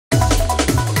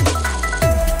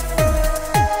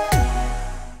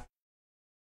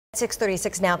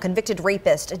6:36 now. Convicted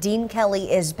rapist Dean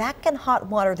Kelly is back in hot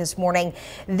water this morning,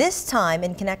 this time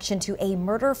in connection to a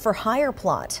murder for hire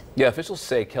plot. Yeah, officials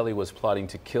say Kelly was plotting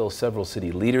to kill several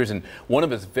city leaders and one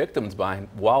of his victims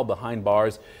while behind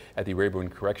bars at the Rayburn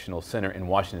Correctional Center in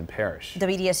Washington Parish.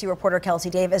 WDSU reporter Kelsey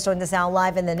Davis joins us now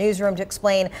live in the newsroom to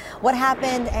explain what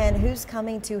happened and who's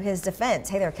coming to his defense.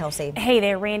 Hey there, Kelsey. Hey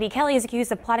there, Randy. Kelly is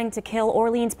accused of plotting to kill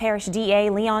Orleans Parish DA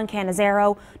Leon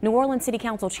Cannizzaro, New Orleans City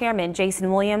Council Chairman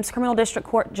Jason Williams, Criminal District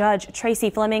Court Judge Tracy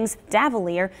Flemings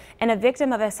Davalier, and a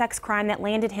victim of a sex crime that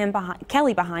landed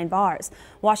Kelly behind bars.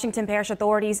 Washington Parish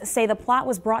authorities say the plot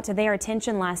was brought to their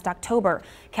attention last October.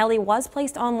 Kelly was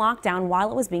placed on lockdown while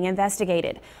it was being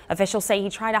investigated. Officials say he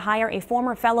tried to hire a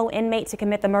former fellow inmate to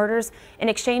commit the murders in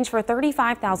exchange for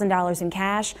 $35,000 in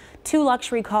cash, 2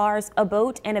 luxury cars, a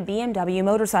boat, and a BMW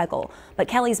motorcycle. But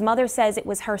Kelly's mother says it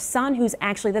was her son who's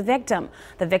actually the victim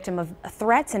of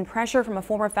threats and pressure from a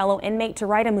former fellow inmate to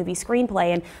write a movie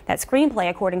screenplay. And that screenplay,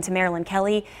 according to Marilyn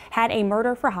Kelly, had a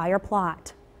murder for hire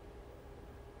plot.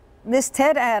 Miss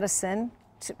Ted Addison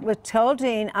told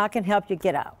Dean, I can help you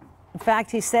get out. In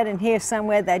fact, he said in here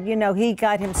somewhere that, you know, he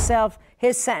got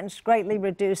his sentence greatly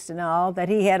reduced and all, that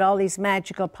he had all these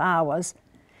magical powers.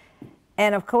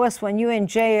 And of course, when you're in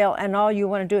jail and all you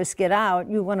want to do is get out,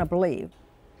 you want to believe.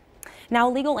 Now, a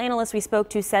legal analyst we spoke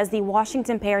to says the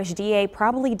Washington Parish DA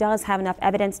probably does have enough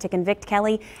evidence to convict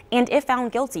Kelly, and if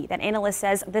found guilty, that analyst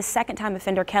says this second-time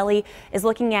offender Kelly is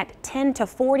looking at 10 to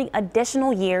 40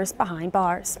 additional years behind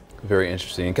bars. Very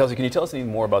interesting. And Kelsey, can you tell us any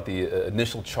more about the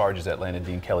initial charges that landed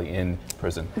Dean Kelly in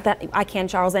prison? That I can,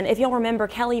 Charles. And if you'll remember,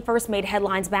 Kelly first made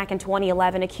headlines back in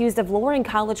 2011, accused of luring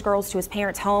college girls to his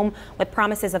parents' home with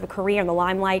promises of a career in the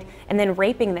limelight and then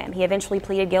raping them. He eventually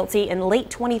pleaded guilty in late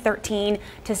 2013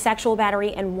 to sexual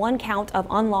battery and 1 count of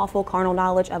unlawful carnal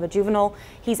knowledge of a juvenile.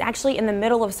 He's actually in the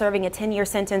middle of serving a 10-year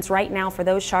sentence right now for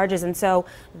those charges. And so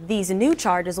these new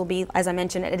charges will be, as I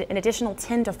mentioned, an additional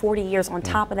 10 to 40 years on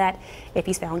top of that if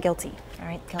he's found guilty. All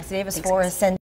right, Kelsey Davis for us.